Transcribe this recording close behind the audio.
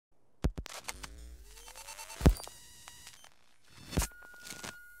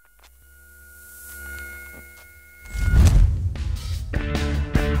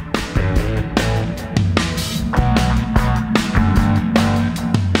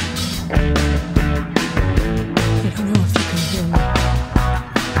don't know if you can hear me,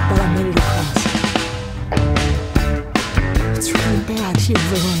 but I'm ready to cross. It's really bad here,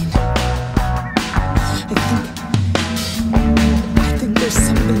 Lorraine. I think there's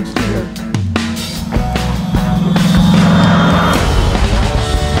something here.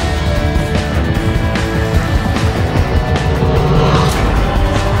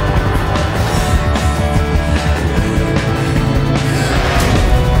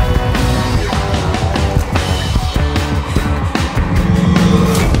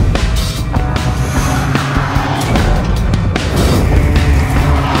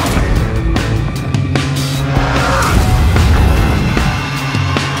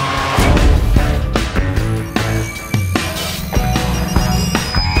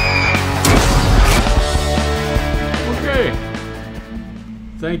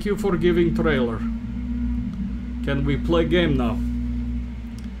 Thank you for giving trailer. Can we play game now?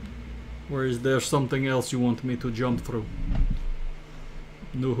 Or is there something else you want me to jump through?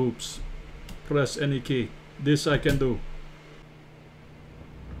 New hoops. Press any key. This I can do.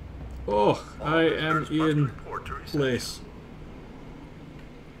 Oh, I am in place.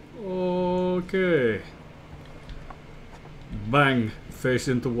 Okay. Bang. Face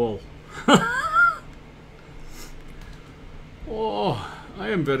into wall. Oh. I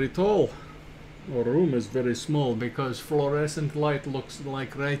am very tall. Our room is very small because fluorescent light looks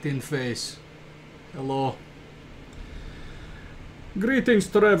like right in face. Hello. Greetings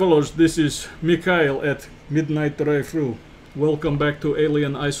travelers, this is Mikhail at Mid-Nite Drive-Thru. Welcome back to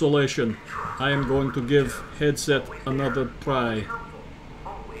Alien Isolation. I am going to give headset another try.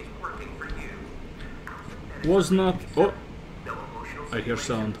 Was not... Oh! I hear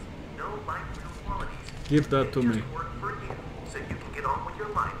sound. Give that to me.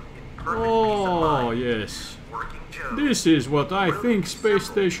 Oh, yes. This is what I think space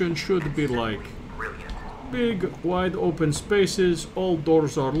station should be like. Big, wide open spaces, all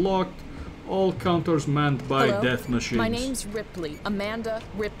doors are locked, all counters manned by Hello? death machines. My name's Ripley. Amanda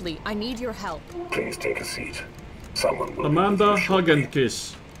Ripley. I need your help. Please take a seat. Someone will Amanda Hug and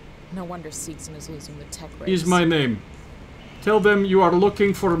Kiss No wonder Seegson is losing the tech race. is my name. Tell them you are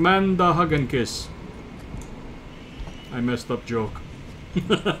looking for Amanda Hug and Kiss. I messed up joke.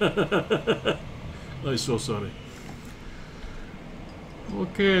 I'm so sorry.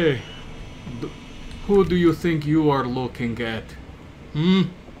 Okay. Who do you think you are looking at?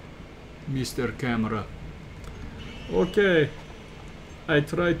 Mr. Camera. Okay. I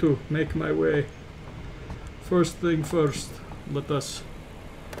try to make my way. First thing first. Let us...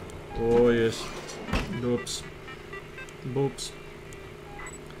 Oh yes. Oops. Boops.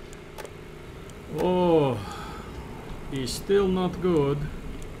 Oh. Is still not good.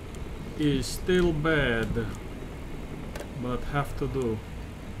 Is still bad. But have to do.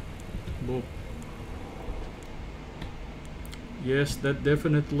 Boop. Yes, that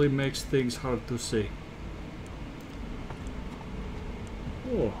definitely makes things hard to see.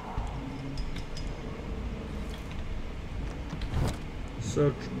 Oh.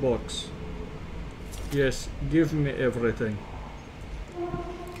 Search box. Yes, give me everything.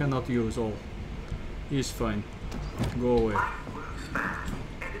 Cannot use all. Is fine. Go away.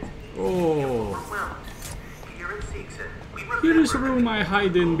 Oh. Here is a room I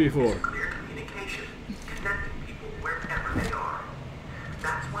hide in before.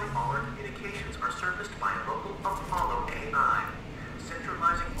 That's why all our communications are serviced by a local Apollo AI,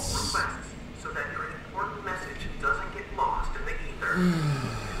 centralizing all requests so that your important message doesn't get lost in the ether.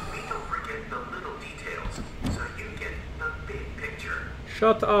 We don't forget the little details, so you get the big picture.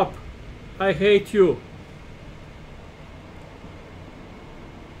 Shut up. I hate you.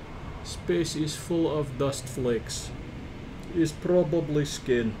 Space is full of dust flakes. Is probably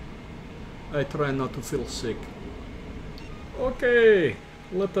skin. I try not to feel sick. Okay,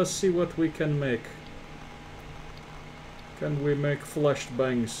 let us see what we can make. Can we make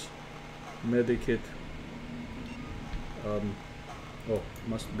flashbangs? Medikit. Oh,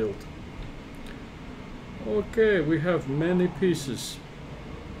 must build. Okay, we have many pieces.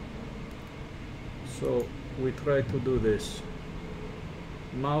 So we try to do this.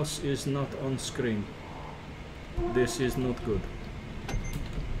 Mouse is not on screen. This is not good.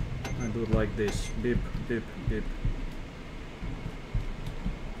 I do it like this. Beep, beep, beep.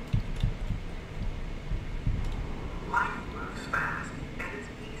 Life moves fast, and it's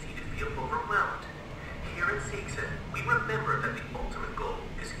easy to feel overwhelmed. Here at Seegson, we remember that the ultimate goal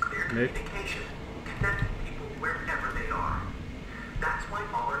is clear communication, connecting people wherever they are. That's why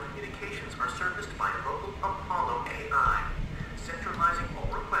all our communications are serviced by a local Apollo AI, centralizing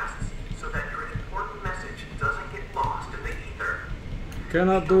all requests so that your important message doesn't get lost in the ether.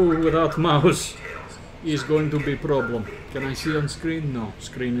 Cannot do without mouse. Is going to be problem. Can I see on screen? No,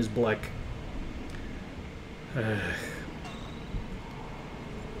 screen is black.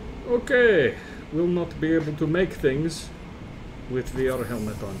 Okay, will not be able to make things with VR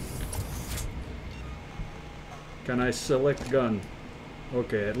helmet on. Can I select gun?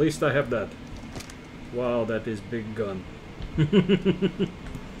 Okay, at least I have that. Wow, that is big gun.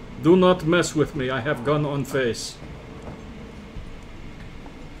 Do not mess with me, I have gun on face.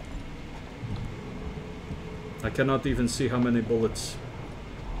 I cannot even see how many bullets.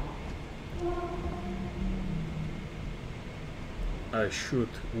 I shoot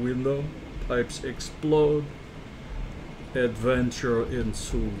window, pipes explode, adventure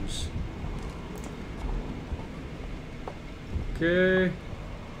ensues. Okay.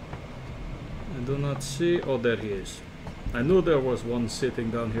 I do not see. Oh, there he is. I knew there was one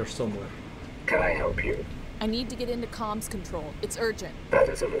sitting down here somewhere. Can I help you? I need to get into comms control. It's urgent. That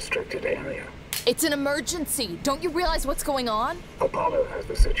is a restricted area. It's an emergency. Don't you realize what's going on? Apollo has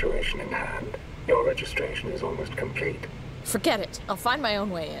the situation in hand. Your registration is almost complete. Forget it. I'll find my own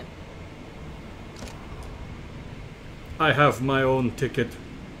way in. I have my own ticket.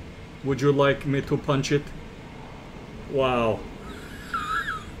 Would you like me to punch it? Wow.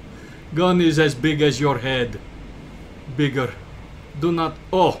 Gun is as big as your head. Bigger. Do not...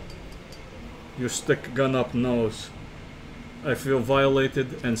 Oh! You stick gun up nose. I feel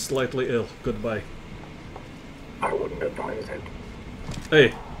violated and slightly ill. Goodbye. I wouldn't advise it.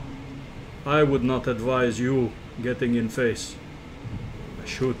 Hey. I would not advise you getting in face. I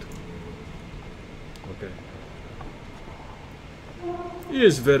shoot. Okay. He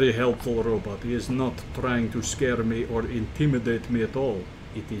is very helpful robot. He is not trying to scare me or intimidate me at all.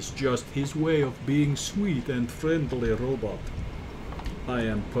 It is just his way of being sweet and friendly robot. I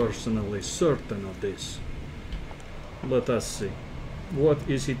am personally certain of this. Let us see. What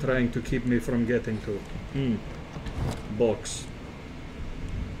is he trying to keep me from getting to? Box.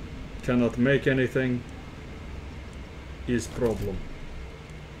 Cannot make anything. Is problem.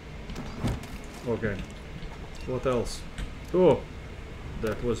 Okay. What else? Oh!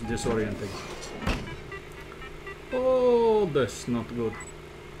 That was disorienting. Oh, that's not good.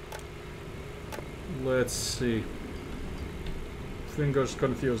 Let's see. Fingers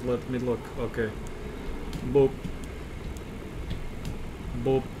confused, let me look. Okay. Boop.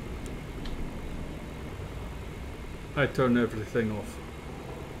 Boop. I turn everything off.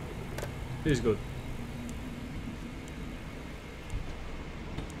 He's good.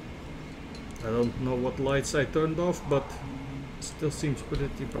 I don't know what lights I turned off, but it still seems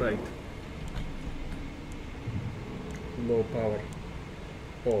pretty bright. Low power.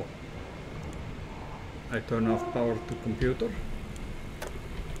 Oh. I turn off power to computer.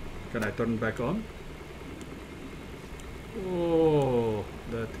 Can I turn back on? Oh,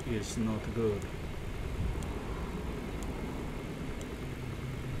 that is not good.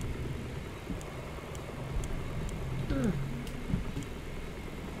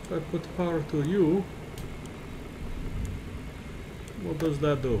 If I put power to you, what does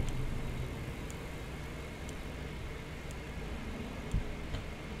that do?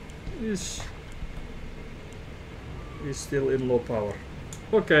 Is still in low power.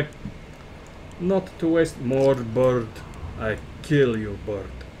 Okay. Not to waste more bird. I kill you,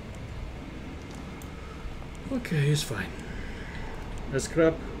 bird. Okay, he's fine. The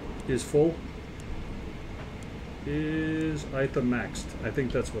scrap is full. Is item maxed? I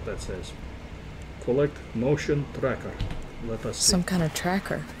think that's what that says. Collect motion tracker. Let us see. Some kind of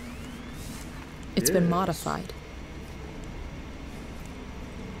tracker. It's been modified.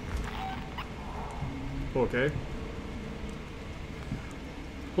 Okay.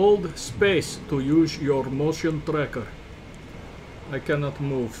 Hold space to use your motion tracker. I cannot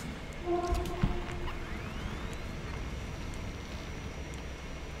move.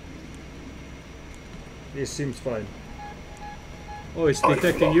 This seems fine. Oh, it's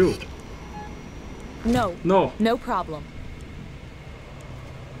detecting you. No. No. No problem.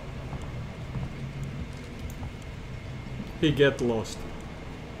 He get lost.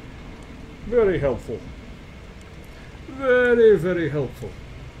 Very helpful. Very, very helpful.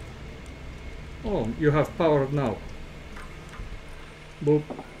 Oh, you have power now. Boop.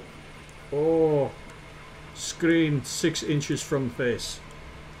 Oh. Screen 6 inches from face.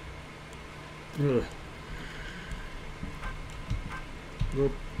 Ugh.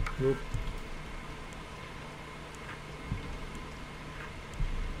 Boop, boop.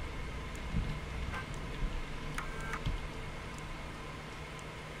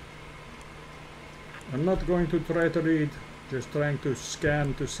 I'm not going to try to read, just trying to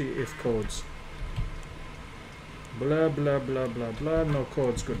scan to see if codes. Blah blah blah blah blah. No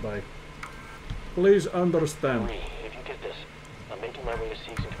codes, goodbye. Please understand. Marie, if you get this, I'm making my way to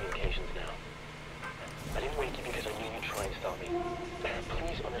Seegson Communications now. I didn't wake you because I knew you'd try and stop me.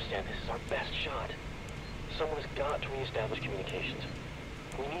 Please understand, this is our best shot. Someone has got to reestablish communications.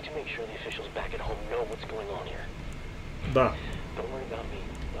 We need to make sure the officials back at home know what's going on here. Da. Don't worry about me.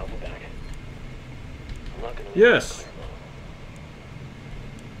 I'll be back. I'm not gonna... Yes.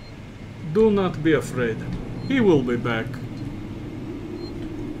 Do not be afraid. He will be back.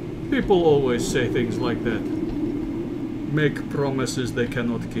 People always say things like that. Make promises they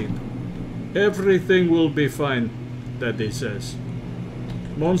cannot keep. Everything will be fine, Daddy says.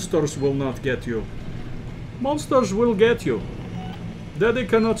 Monsters will not get you. Monsters will get you. Daddy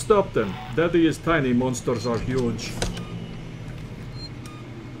cannot stop them. Daddy is tiny, monsters are huge.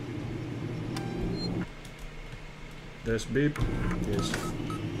 This beep is...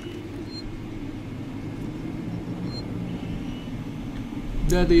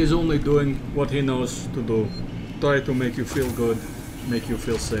 Daddy is only doing what he knows to do. Try to make you feel good, make you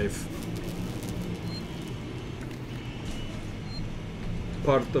feel safe.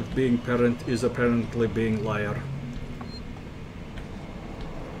 Part of being parent is apparently being liar.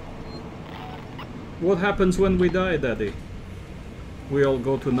 What happens when we die, Daddy? We all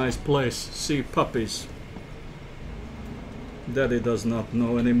go to a nice place, see puppies. Daddy does not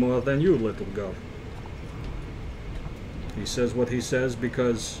know any more than you, little girl. He says what he says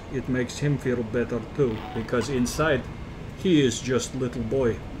because it makes him feel better too, because inside he is just little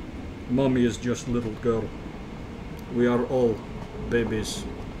boy. Mommy is just little girl. We are all babies.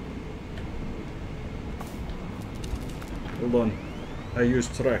 Hold on, I use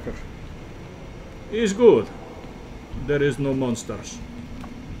tracker. Is good. There is no monsters.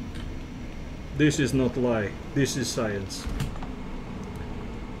 This is not lie, this is science.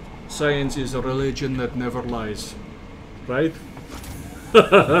 Science is a religion that never lies. Right?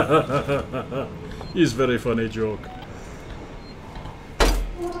 It's very funny joke.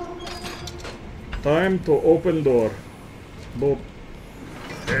 Time to open door. Boop.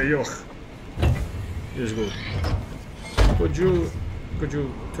 Hey, yoch. Is good. Could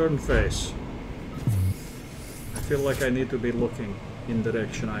you turn face? I feel like I need to be looking in the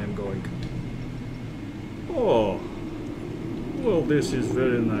direction I am going. Oh. Well, this is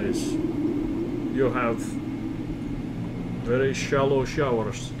very nice. You have very shallow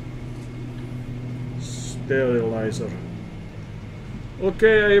showers. Sterilizer.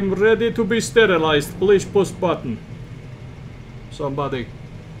 Okay, I am ready to be sterilized. Please push button. Somebody.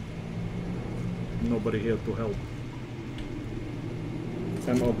 Nobody here to help.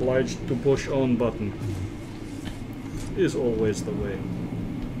 I'm obliged to push on button. Is always the way.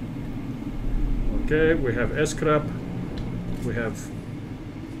 Okay, we have S-crap. We have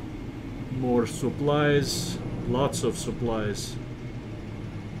more supplies. Lots of supplies.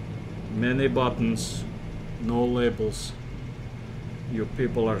 Many buttons. No labels. You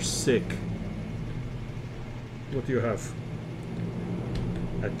people are sick. What do you have?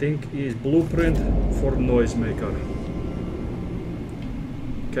 I think is blueprint for noisemaker.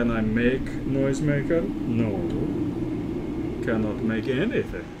 Can I make noisemaker? No. Cannot make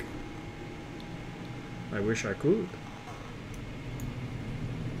anything. I wish I could.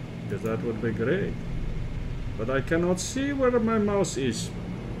 Because that would be great. But I cannot see where my mouse is.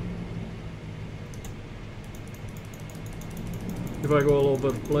 If I go all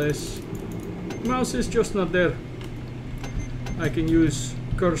over the place, mouse is just not there. I can use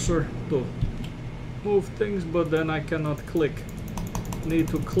cursor to move things, but then I cannot click. Need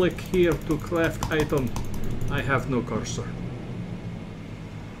to click here to craft item. I have no cursor.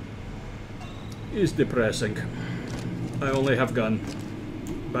 It's depressing. I only have gun.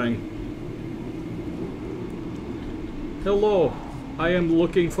 Bang. Hello, I am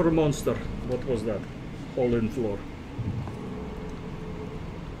looking for a monster. What was that? Hole in floor.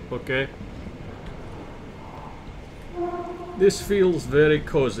 Okay. This feels very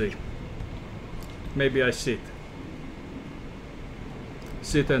cozy. Maybe I sit.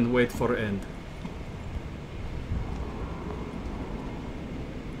 Sit and wait for end.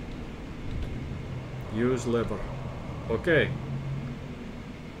 Use lever. Okay.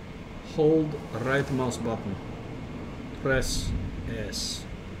 Hold right mouse button. Press S.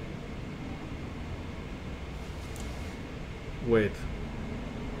 Wait.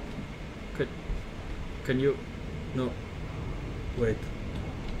 Can you... No. Wait.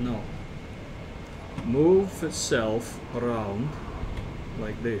 No. Move itself around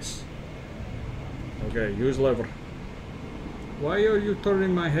like this. Okay, use lever. Why are you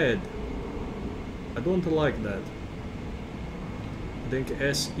turning my head? I don't like that. I think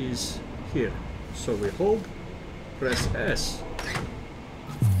S is here. So we hold Press S.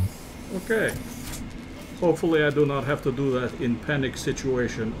 Okay. Hopefully I do not have to do that in panic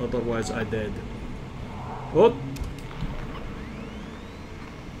situation, otherwise I dead. What?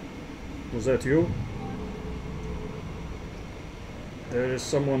 Was that you? There is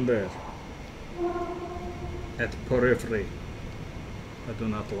someone there. At periphery. I do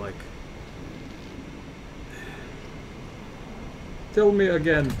not like. Tell me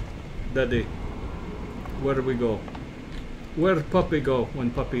again, Daddy. Where do we go? Where Puppy go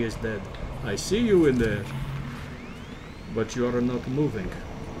when Puppy is dead? I see you in there. But you are not moving.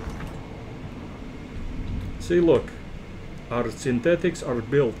 See, look. Our synthetics are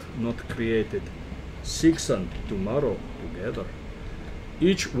built, not created. Seegson, tomorrow, together.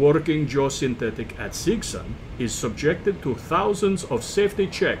 Each working geosynthetic at Seegson is subjected to thousands of safety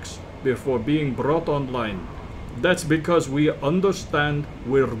checks before being brought online. That's because we understand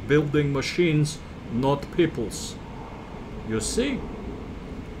we're building machines, not peoples. You see?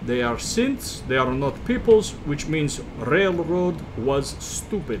 They are synths, they are not peoples, which means railroad was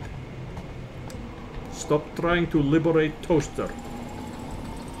stupid. Stop trying to liberate Toaster.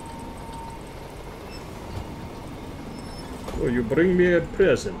 Oh, you bring me a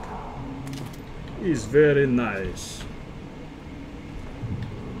present. It's very nice.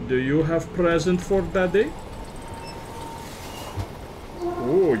 Do you have present for Daddy?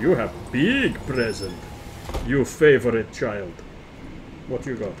 Oh, you have big present. You favorite child. What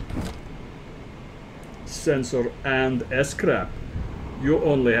you got? Sensor and scrap. You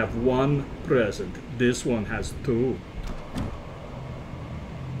only have one present. This one has two.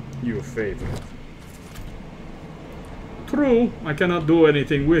 You favorite. True, I cannot do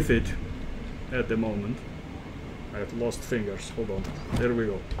anything with it at the moment. I have lost fingers. Hold on. There we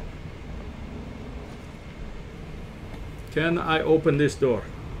go. Can I open this door?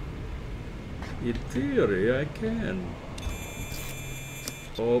 In theory, I can.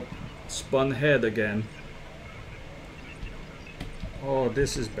 Oh, spun head again. Oh,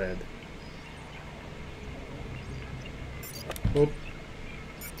 this is bad. Boop.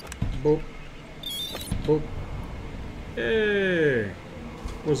 Boop. Boop. Hey!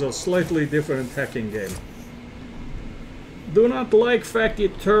 Was a slightly different hacking game. Do not like fact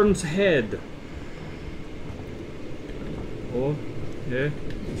it turns head. Oh, yeah.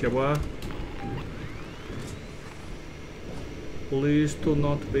 Jawa. Please do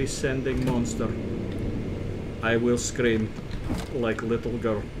not be sending monster. I will scream like little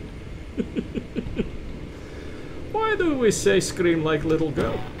girl. Why do we say scream like little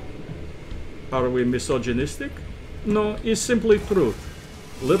girl? Are we misogynistic? No, it's simply truth.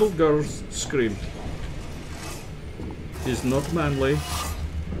 Little girls scream. Is not manly.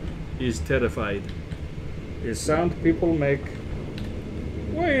 Is terrified. Is sound people make.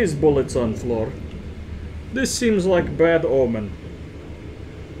 Why is bullets on floor? This seems like bad omen.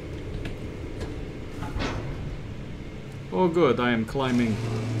 Oh good, I am climbing.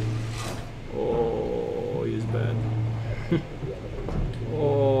 Oh, he's bad.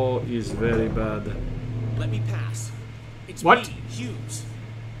 Oh, he's very bad. Let me pass. It's What? me, Hughes.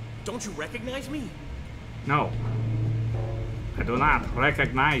 Don't you recognize me? No. I do not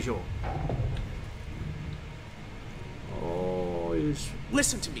recognize you. Oh, he's...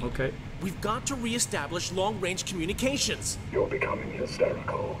 Listen to me. Okay. We've got to re-establish long-range communications. You're becoming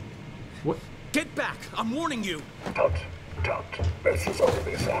hysterical. What? Get back! I'm warning you! Tut, tut. This is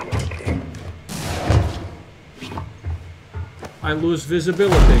only sanity. I lose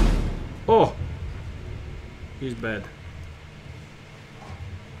visibility. Oh! He's bad.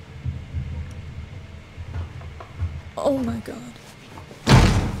 Oh my god.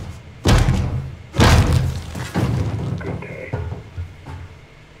 Good day.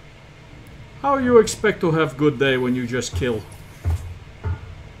 How you expect to have good day when you just kill?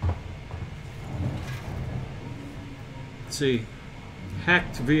 Let's see.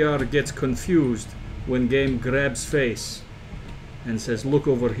 Hacked VR gets confused when game grabs face and says look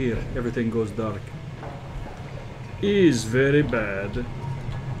over here. Everything goes dark. Is very bad.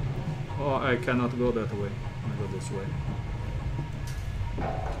 Oh, I cannot go that way. I go this way.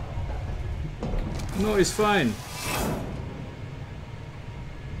 No, it's fine.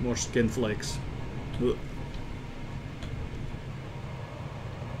 More skin flakes. Ugh.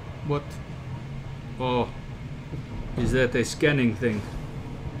 What? Oh. Is that a scanning thing?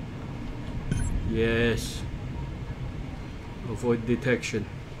 Yes. Avoid detection.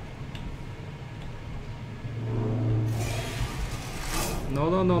 No,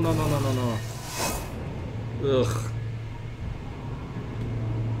 no, no, no, no, no, no, no. Ugh.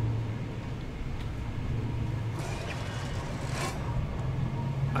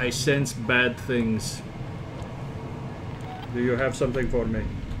 I sense bad things. Do you have something for me?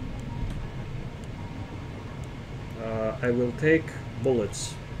 I will take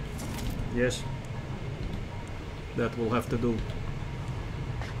bullets. Yes. That will have to do.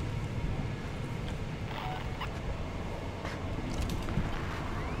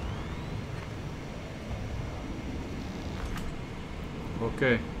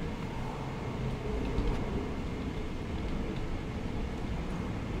 Okay.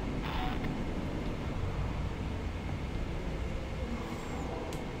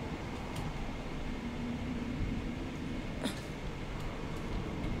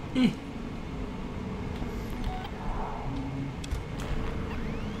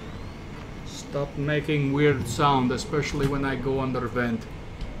 Stop making weird sound, especially when I go under vent.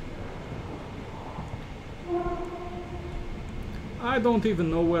 I don't even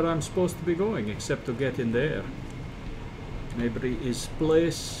know where I'm supposed to be going except to get in there. Maybe is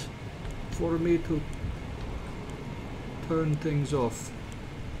place for me to turn things off.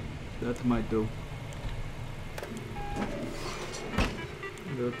 That might do.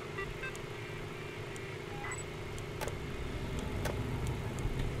 Good.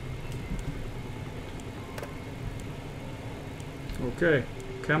 Okay,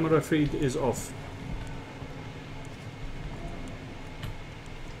 camera feed is off.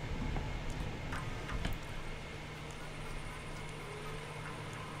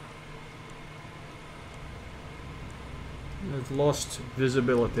 I've lost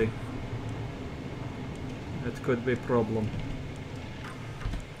visibility. That could be a problem.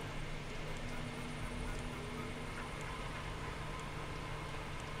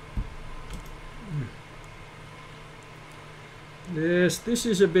 Yes, this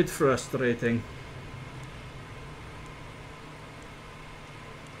is a bit frustrating.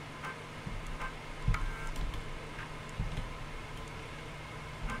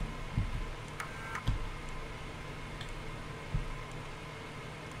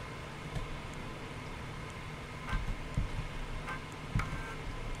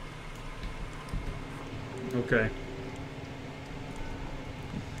 Okay.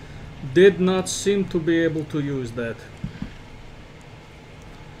 Did not seem to be able to use that.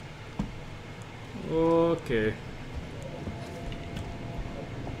 Okay.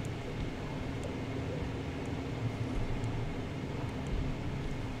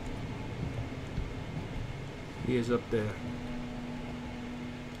 He is up there.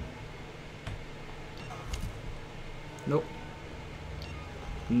 Nope.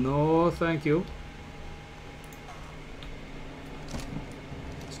 No, thank you.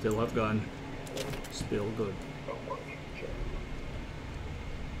 Still have gun. Still good.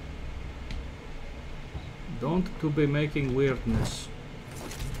 Don't to be making weirdness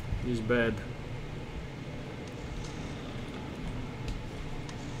is bad.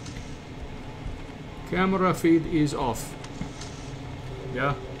 Camera feed is off.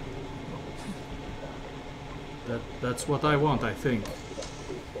 Yeah. That's what I want, I think.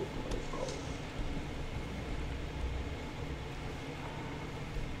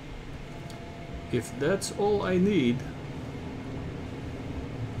 If that's all I need,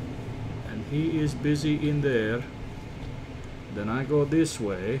 and he is busy in there, then I go this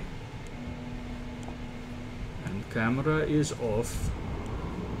way, and camera is off.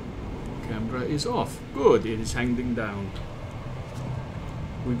 Camera is off. Good, it is hanging down.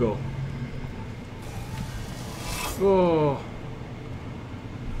 We go. Oh,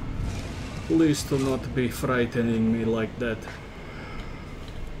 please do not be frightening me like that.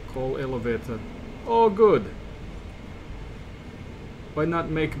 Call elevator. Oh, good. Why not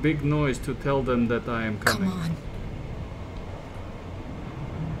make big noise to tell them that I am coming? Come on.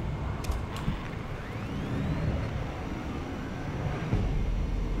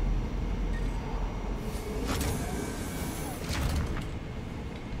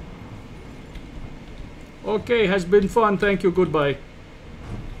 Okay, has been fun. Thank you. Goodbye.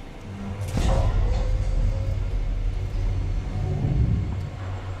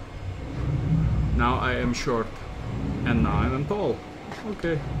 Now I am short. And now I am tall.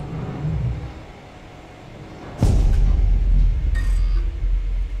 Okay.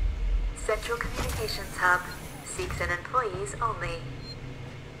 Central Communications Hub. Seegson employees only.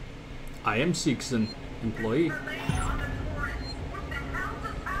 I am Seegson employee.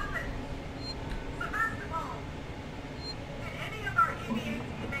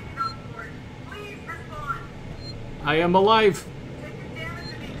 I am alive.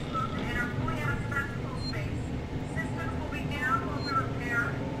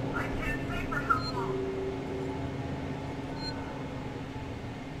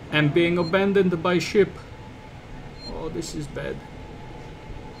 I'm being abandoned by ship. Oh, this is bad.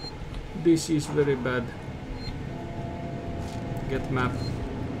 This is very bad. Get map.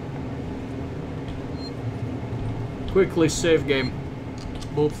 Quickly save game.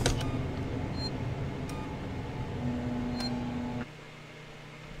 Boop.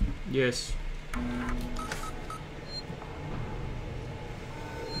 Yes.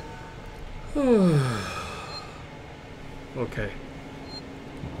 Okay.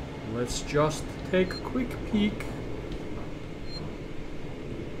 Let's just take a quick peek.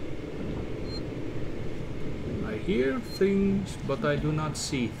 I hear things, but I do not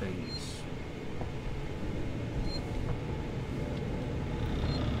see things.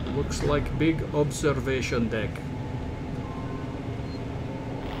 Looks like big observation deck.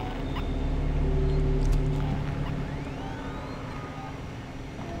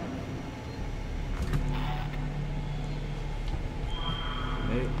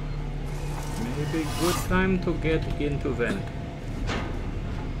 Maybe good time to get into vent.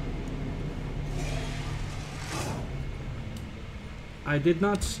 I did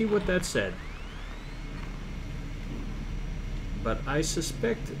not see what that said, but I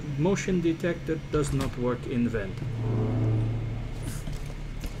suspect motion detector does not work in vent.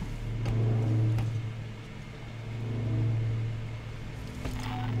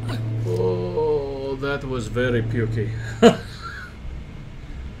 Oh, that was very pukey.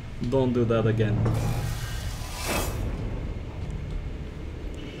 Don't do that again.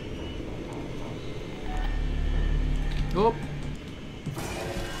 Oh.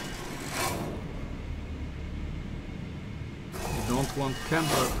 You don't want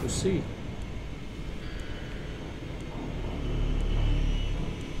camera to see.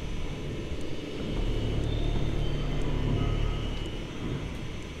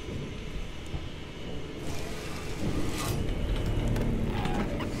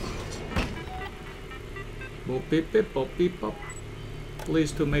 Boop beep beep pop beep pop.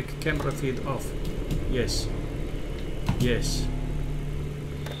 Please to make camera feed off. Yes. Yes.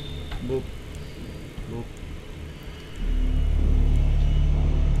 Boop. Boop.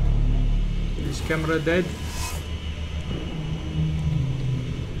 Is camera dead?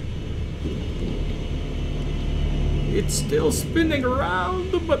 It's still spinning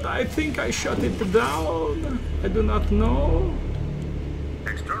around, but I think I shut it down. I do not know.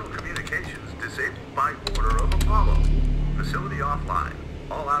 External communications disabled by order of Apollo. Facility offline.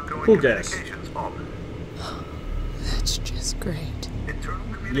 All outgoing communications open. That's just great. Internal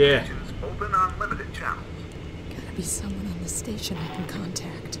communications open on limited channels. Gotta be someone on the station I can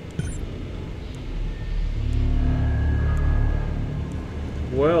contact.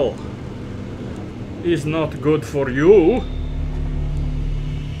 Well, is not good for you.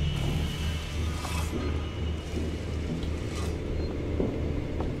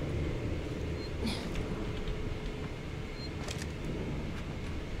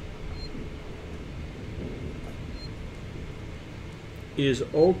 Is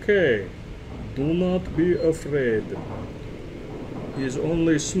okay. Do not be afraid. His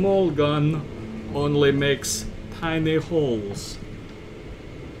only small gun only makes tiny holes.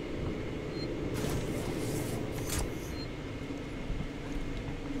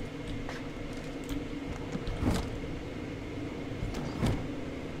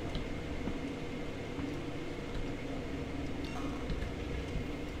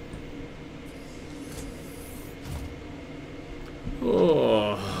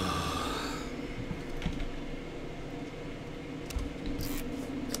 Oh.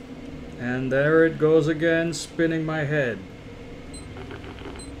 And there it goes again, spinning my head.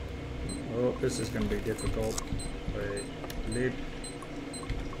 Oh, this is gonna be difficult. Wait, beep,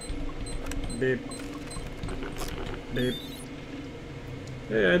 beep, beep.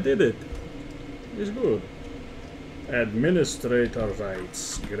 Hey, I did it. It's good. Administrator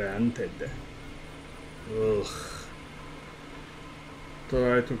rights granted. Ugh.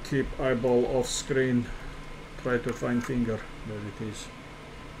 Try to keep eyeball off screen. Try to find finger. There it is.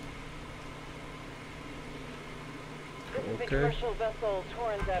 This is the commercial vessel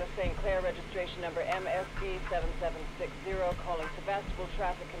Torrens out of St. Clair, registration number MSD7760, calling Sebastopol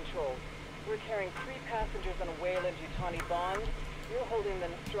Traffic Control. We're carrying 3 passengers on a Wayland Jaunty bond. You're holding the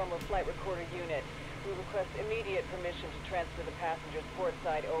Nostromo flight recorder unit. We request immediate permission to transfer the passengers port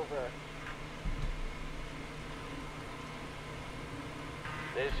side over.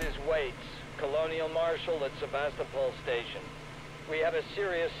 This is Waits, Colonial Marshal at Sebastopol Station. We have a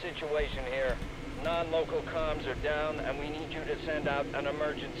serious situation here. Non-local comms are down, and we need you to send out an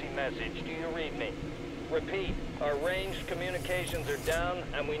emergency message. Do you read me? Repeat, our ranged communications are down,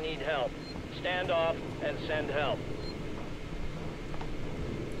 and we need help. Stand off and send help.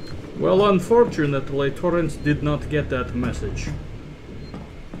 Well, unfortunately, Torrens did not get that message.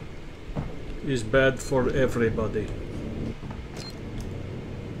 It's bad for everybody.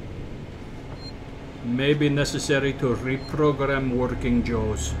 may be necessary to reprogram working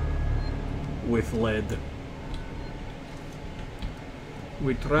Joes with lead.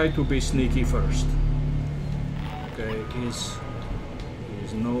 We try to be sneaky first. Okay,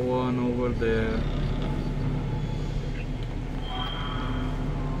 is no one over there?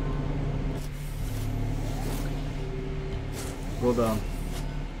 Go down.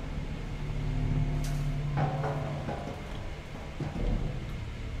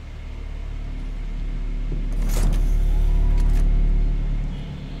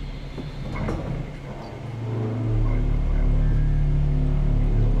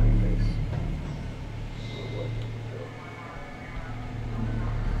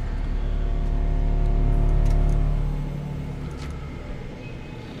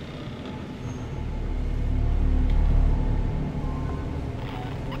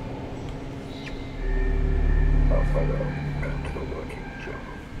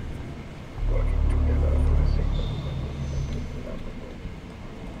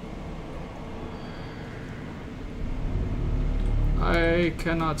 I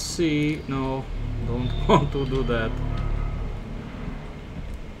cannot see. No, don't want to do that.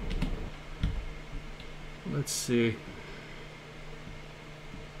 Let's see.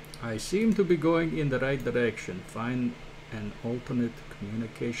 I seem to be going in the right direction. Find an alternate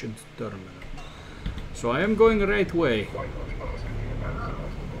communications terminal. So I am going the right way.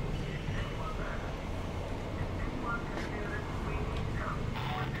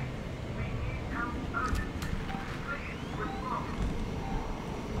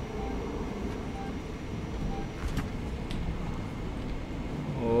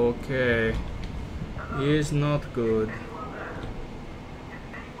 Okay, is not good.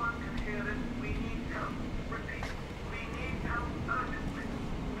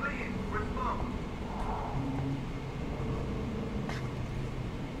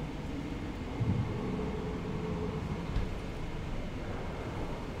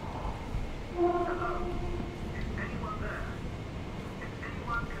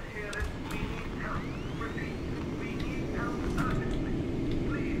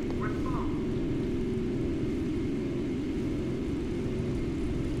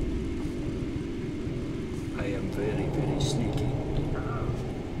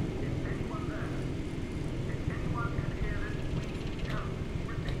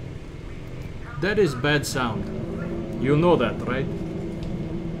 That is bad sound. You know that, right?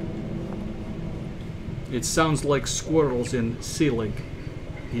 It sounds like squirrels in ceiling.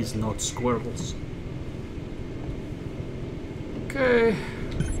 He's not squirrels. Okay.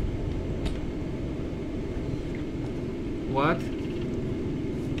 What?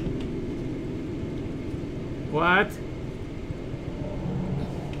 What?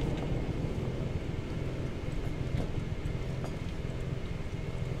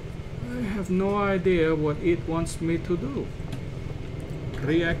 I have no idea what it wants me to do.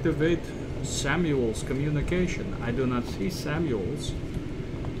 Reactivate Samuel's communication. I do not see Samuel's.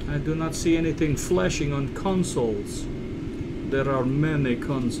 I do not see anything flashing on consoles. There are many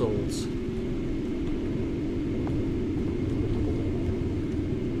consoles.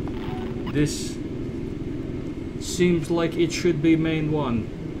 This seems like it should be main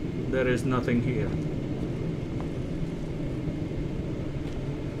one. There is nothing here.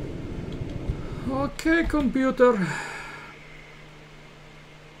 Okay, computer.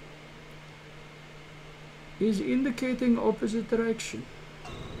 Is indicating opposite direction.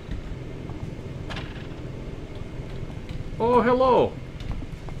 Oh, hello.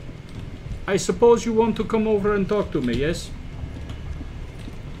 I suppose you want to come over and talk to me, yes?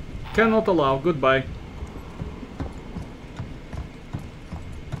 Cannot allow. Goodbye.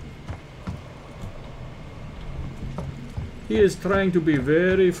 He is trying to be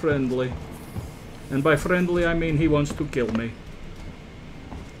very friendly. And by friendly, I mean he wants to kill me.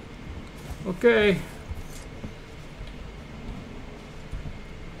 Okay.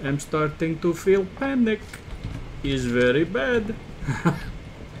 I'm starting to feel panic. Is very bad.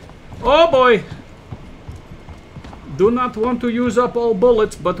 Oh boy! Do not want to use up all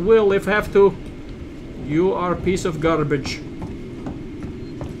bullets, but will if have to. You are a piece of garbage.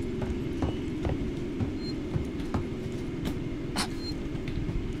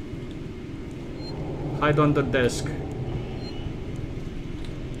 Hide on the desk.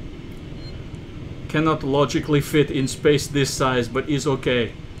 Cannot logically fit in space this size, but is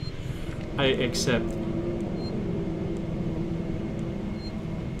okay. I accept.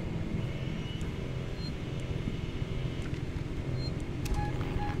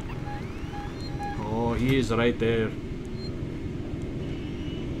 Oh, he is right there.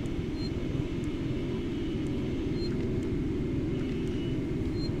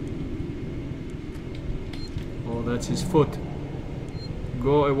 Oh, that's his foot.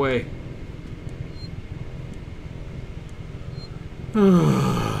 Go away.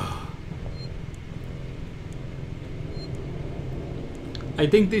 I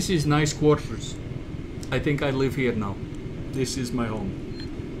think this is nice quarters. I think I live here now. This is my home.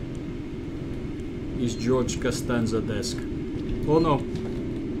 Is George Costanza desk. Oh no.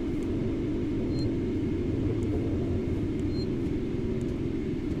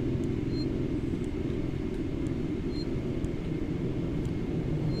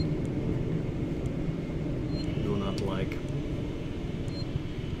 Do not like.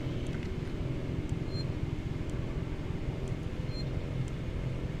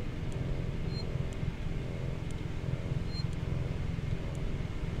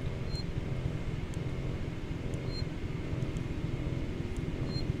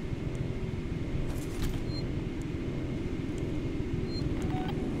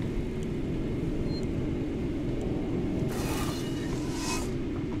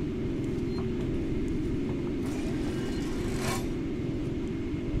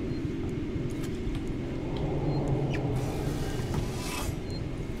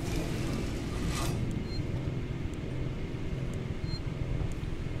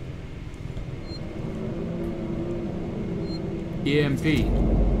 EMP.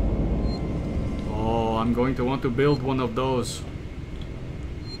 Oh, I'm going to want to build one of those.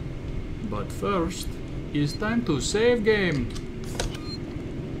 But first, it's time to save game.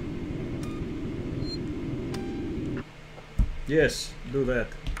 Yes, do that.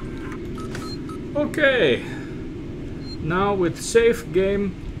 Okay. Now with save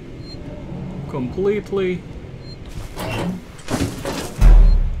game completely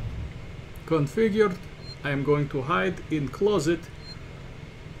configured, I am going to hide in closet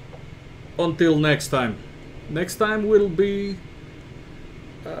until next time. Next time will be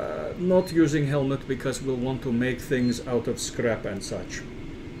not using helmet because we'll want to make things out of scrap and such.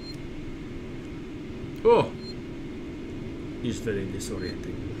 Oh, it's very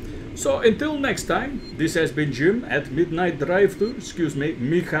disorienting. So until next time, this has been Jim at Mid-Nite Drive-Thru, excuse me,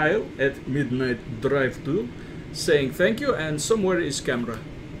 Mikhail at Mid-Nite Drive-Thru, saying thank you, and somewhere is camera.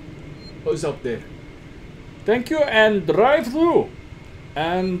 Who's up there? Thank you and Drive-Thru,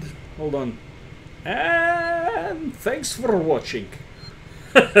 and hold on, and thanks for watching.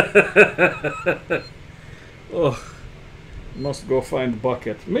 Oh, must go find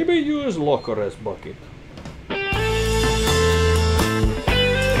bucket. Maybe use locker as bucket.